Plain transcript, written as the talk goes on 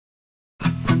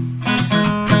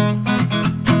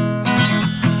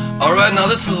Alright, now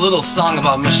this is a little song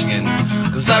about Michigan,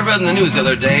 cause I read in the news the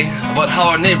other day about how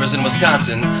our neighbors in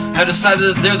Wisconsin have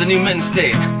decided that they're the new Mitten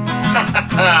state.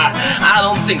 I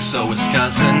don't think so,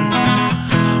 Wisconsin.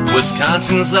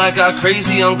 Wisconsin's like our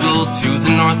crazy uncle to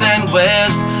the north and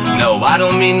west. No, I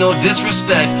don't mean no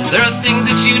disrespect. There are things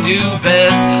that you do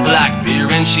best, like beer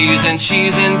and cheese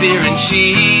and beer and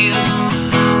cheese.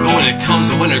 But when it comes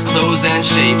to winter clothes and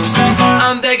shapes,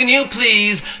 I'm begging you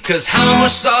please, cause how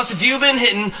much sauce have you been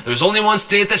hitting? There's only one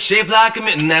state that's shaped like a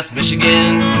mitten, that's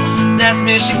Michigan. That's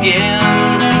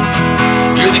Michigan.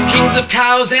 You're the kings of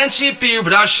cows and cheap beer,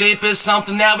 but our shape is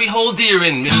something that we hold dear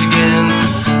in Michigan.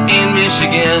 In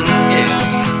Michigan,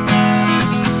 yeah.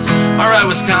 Alright,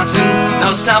 Wisconsin, now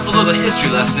it's time for a little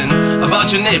history lesson about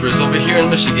your neighbors over here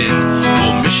in Michigan.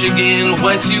 Well, Michigan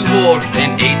went to war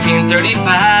in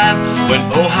 1835 when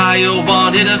Ohio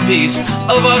wanted a piece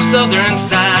of our southern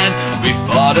side. We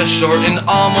fought a short and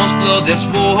almost bloodless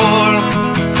war.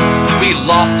 We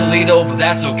lost Toledo, but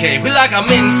that's okay. We like our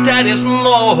Mitten status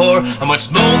more. How much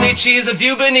moldy cheese have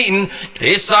you been eating?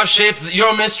 It's our shape that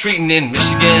you're mistreating in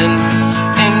Michigan.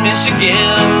 In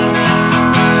Michigan.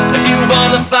 If you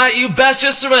wanna fight, you best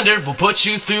just surrender. We'll put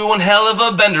you through one hell of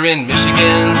a bender in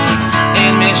Michigan.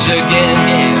 In Michigan,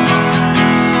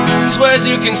 yeah. So as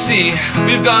you can see,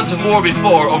 we've gone to war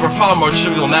before over far more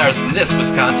trivial matters than this,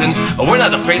 Wisconsin, and we're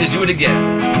not afraid to do it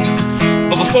again.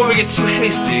 But before we get too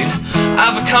hasty,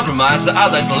 I have a compromise that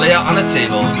I'd like to lay out on the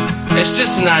table. It's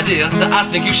just an idea that I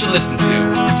think you should listen to.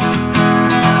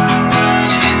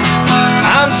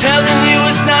 I'm telling you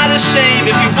it's not a shame.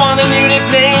 If you want a new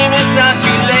nickname, it's not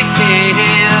too late.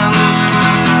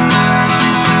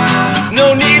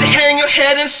 No need to hang your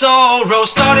head in sorrow.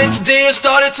 Start it today or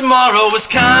start it tomorrow.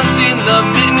 Wisconsin, the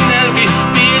Mitten, and we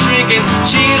beer drinking,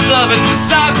 cheese loving,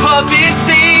 sock puppy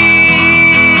Steve.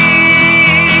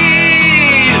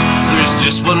 There's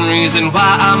just one reason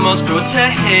why I must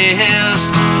protest.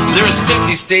 There's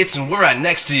 50 states and we're right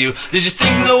next to you. Did you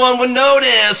think no one would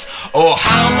notice? Oh,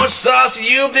 how much sauce have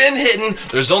you been hitting?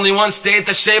 There's only one state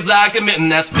that's shaped like a mitten,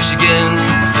 that's Michigan.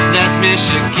 That's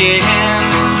Michigan.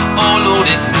 Oh Lord,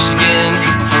 it's Michigan.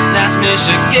 That's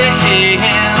Michigan.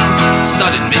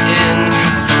 Sudden mitten,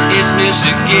 it's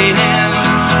Michigan.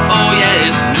 Oh yeah,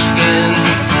 it's Michigan.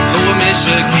 Oh,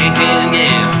 Michigan,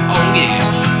 yeah. Oh yeah.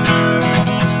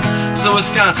 So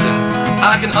Wisconsin,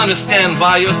 I can understand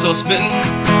why you're so smitten,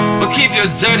 but keep your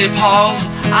dirty paws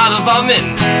out of our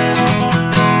mitten.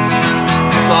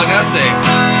 That's all I gotta say.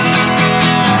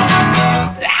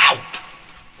 Ow!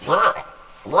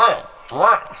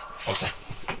 Oh, sorry.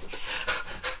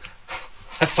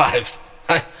 High fives.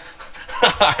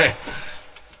 Alright.